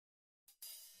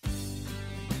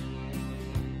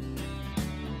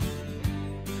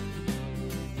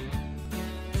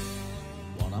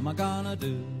am I gonna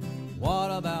do? What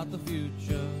about the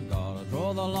future? Gotta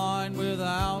draw the line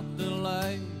without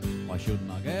delay. Why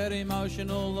shouldn't I get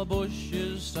emotional? The bush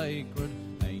is sacred.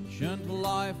 Ancient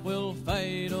life will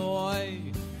fade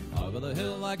away. Over the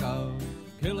hill they go,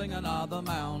 killing another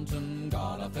mountain.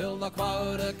 Gotta fill the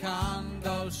quota, can't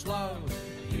go slow.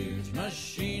 Huge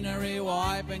machinery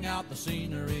wiping out the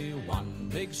scenery. One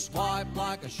big swipe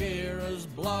like a shearer's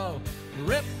blow.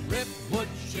 Rip, rip, wood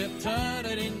chip, turn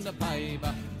it into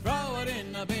paper. Throw it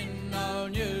in the bin, no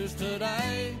news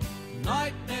today.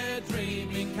 Nightmare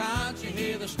dreaming, can't you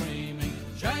hear the screaming?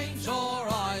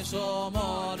 Chainsaw, ice or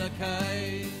more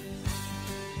decay.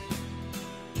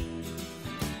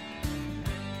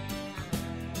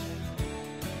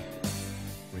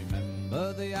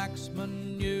 Remember the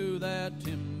axemen knew their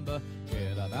timber.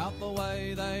 Cared about the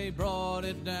way they brought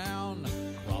it down.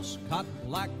 Cross-cut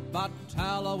black butt,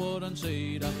 tallow wood and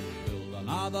cedar. Build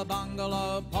another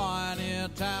bungalow, pioneer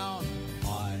town.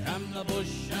 I am the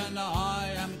bush and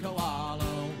I am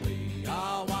koala. We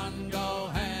are one, go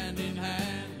hand in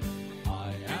hand.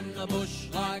 I am the bush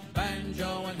like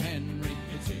Banjo and Henry.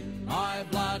 It's in my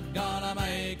blood, gonna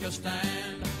make a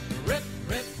stand. Rip,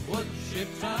 rip, wood chip,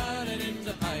 turn it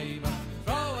into paper.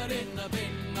 Throw it in the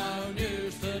bin, no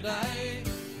news today.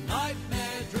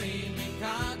 Nightmare dreaming,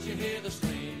 can't you hear the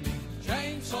screaming?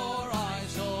 Chainsaw,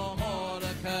 ice or more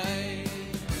decay.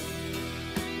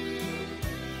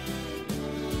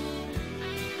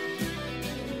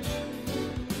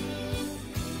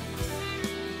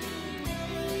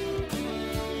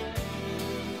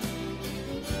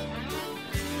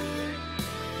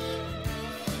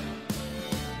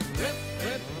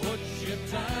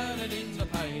 Turn it into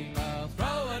paper,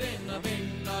 throw it in the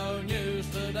bin, no news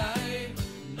today.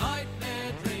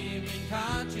 Nightmare dreaming,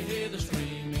 can't you hear the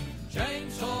screaming?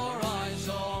 Chainsaw, ice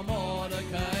or more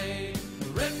decay.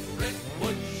 Rip, rip,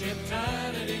 wood chip,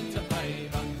 turn it into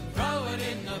paper. Throw it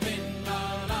in the bin,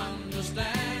 don't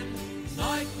understand.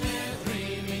 Nightmare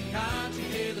dreaming, can't you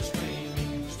hear the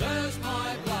screaming? Stirs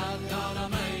my blood, gonna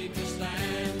make a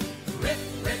stand. Rip,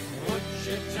 rip, wood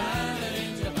chip, turn it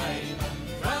into paper.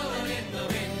 Throw it in the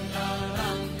bin, don't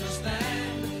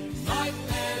understand.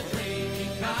 Nightmare dreaming,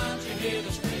 can't you hear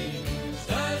the screaming?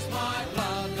 Stirs my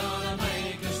blood, gonna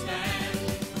make a stand.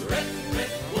 Rip,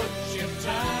 rip, wood chip,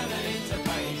 turn it into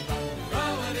paper.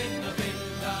 Throw it in the bin,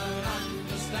 don't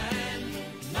understand.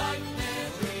 Nightmare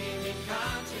dreaming,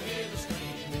 can't you hear the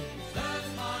screaming? Stirs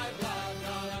my blood,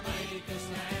 gonna make a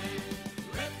stand.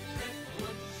 Rip, rip,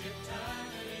 wood chip, turn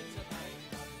it into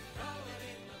paper. Throw it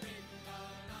in the bin,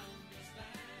 don't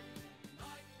understand.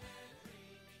 Nightmare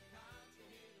dreaming, can't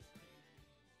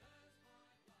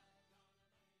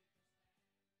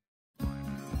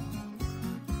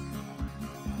you hear the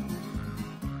screaming?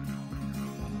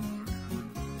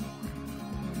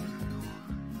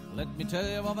 Let me tell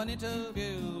you of an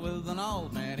interview with an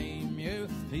old man emu.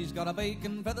 He's got a beak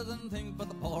and feathers and things, but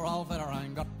the poor old fella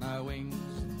ain't got no wings.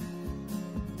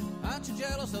 Aren't you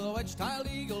jealous of the wedge-tailed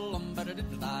eagle?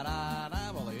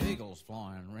 Da-da-da-da-da-da. Well, the eagle's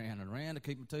flying round and round to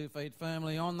keep my 2 feet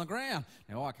firmly on the ground.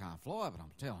 Now, I can't fly, but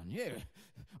I'm telling you,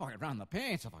 I could run the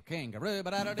pants of a kangaroo.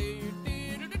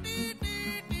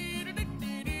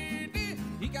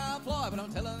 He can't fly, but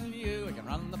I'm telling you, he can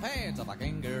run the pants of a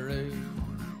kangaroo.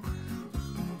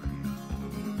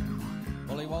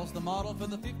 Well, he was the model for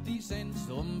the 50 cents.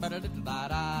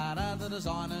 Da-da-da-da-da. The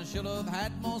designer should have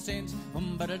had more sense.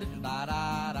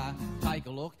 Da-da-da-da-da. Take a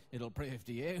look, it'll prove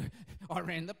to you. I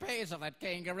ran the pants of that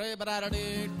kangaroo.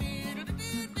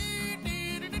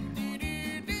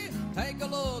 Take a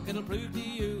look, it'll prove to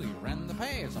you. He ran the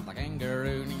pants of the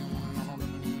kangaroo.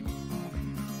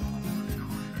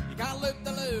 You can't loop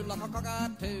the loop like a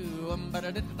cockatoo.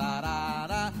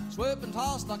 Da-da-da-da-da. Swoop and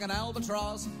toss like an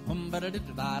albatross.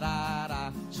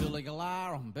 Da-da-da-da-da. Silly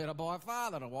galah, I'm better by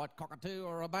far than a white cockatoo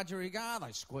or a budgerigar.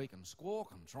 They squeak and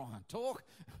squawk and try and talk.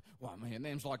 Well, man,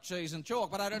 them's like cheese and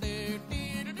chalk. He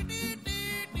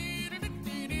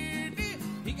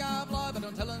can't fly, but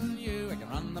I'm telling you, he can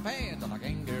run the pants of a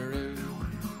kangaroo.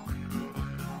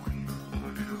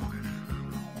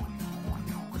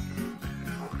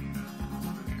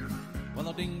 Well,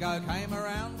 the dingo came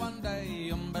around one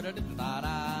day.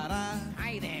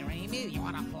 Hey there, emu, you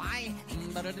want to play?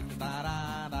 But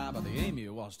the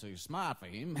emu was too smart for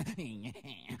him.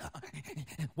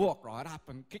 Walked right up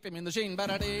and kicked him in the shin.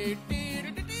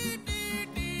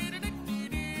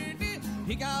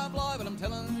 He can't fly, but I'm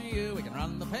telling you, he can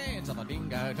run the pants of a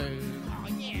dingo too. Oh,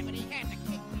 yeah, but he had to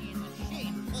kick me in the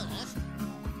shin first.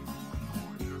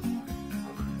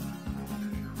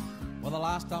 Well, the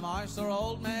last time I saw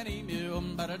old man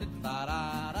Emu,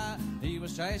 da-da-da-da-da, he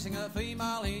was chasing a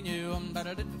female he knew,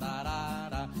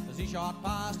 da-da-da-da-da. As he shot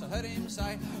past, I heard him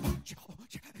say,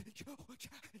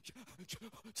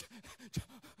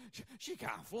 she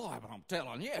can't fly, but I'm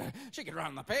telling you, she could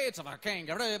run the pace of a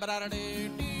kangaroo.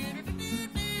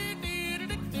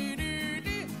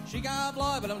 She can't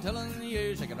fly, but I'm telling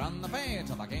you, she could run the pace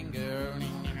of a kangaroo.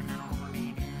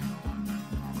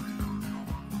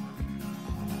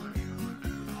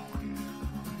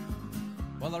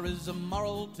 Well, there is a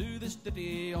moral to this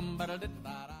ditty,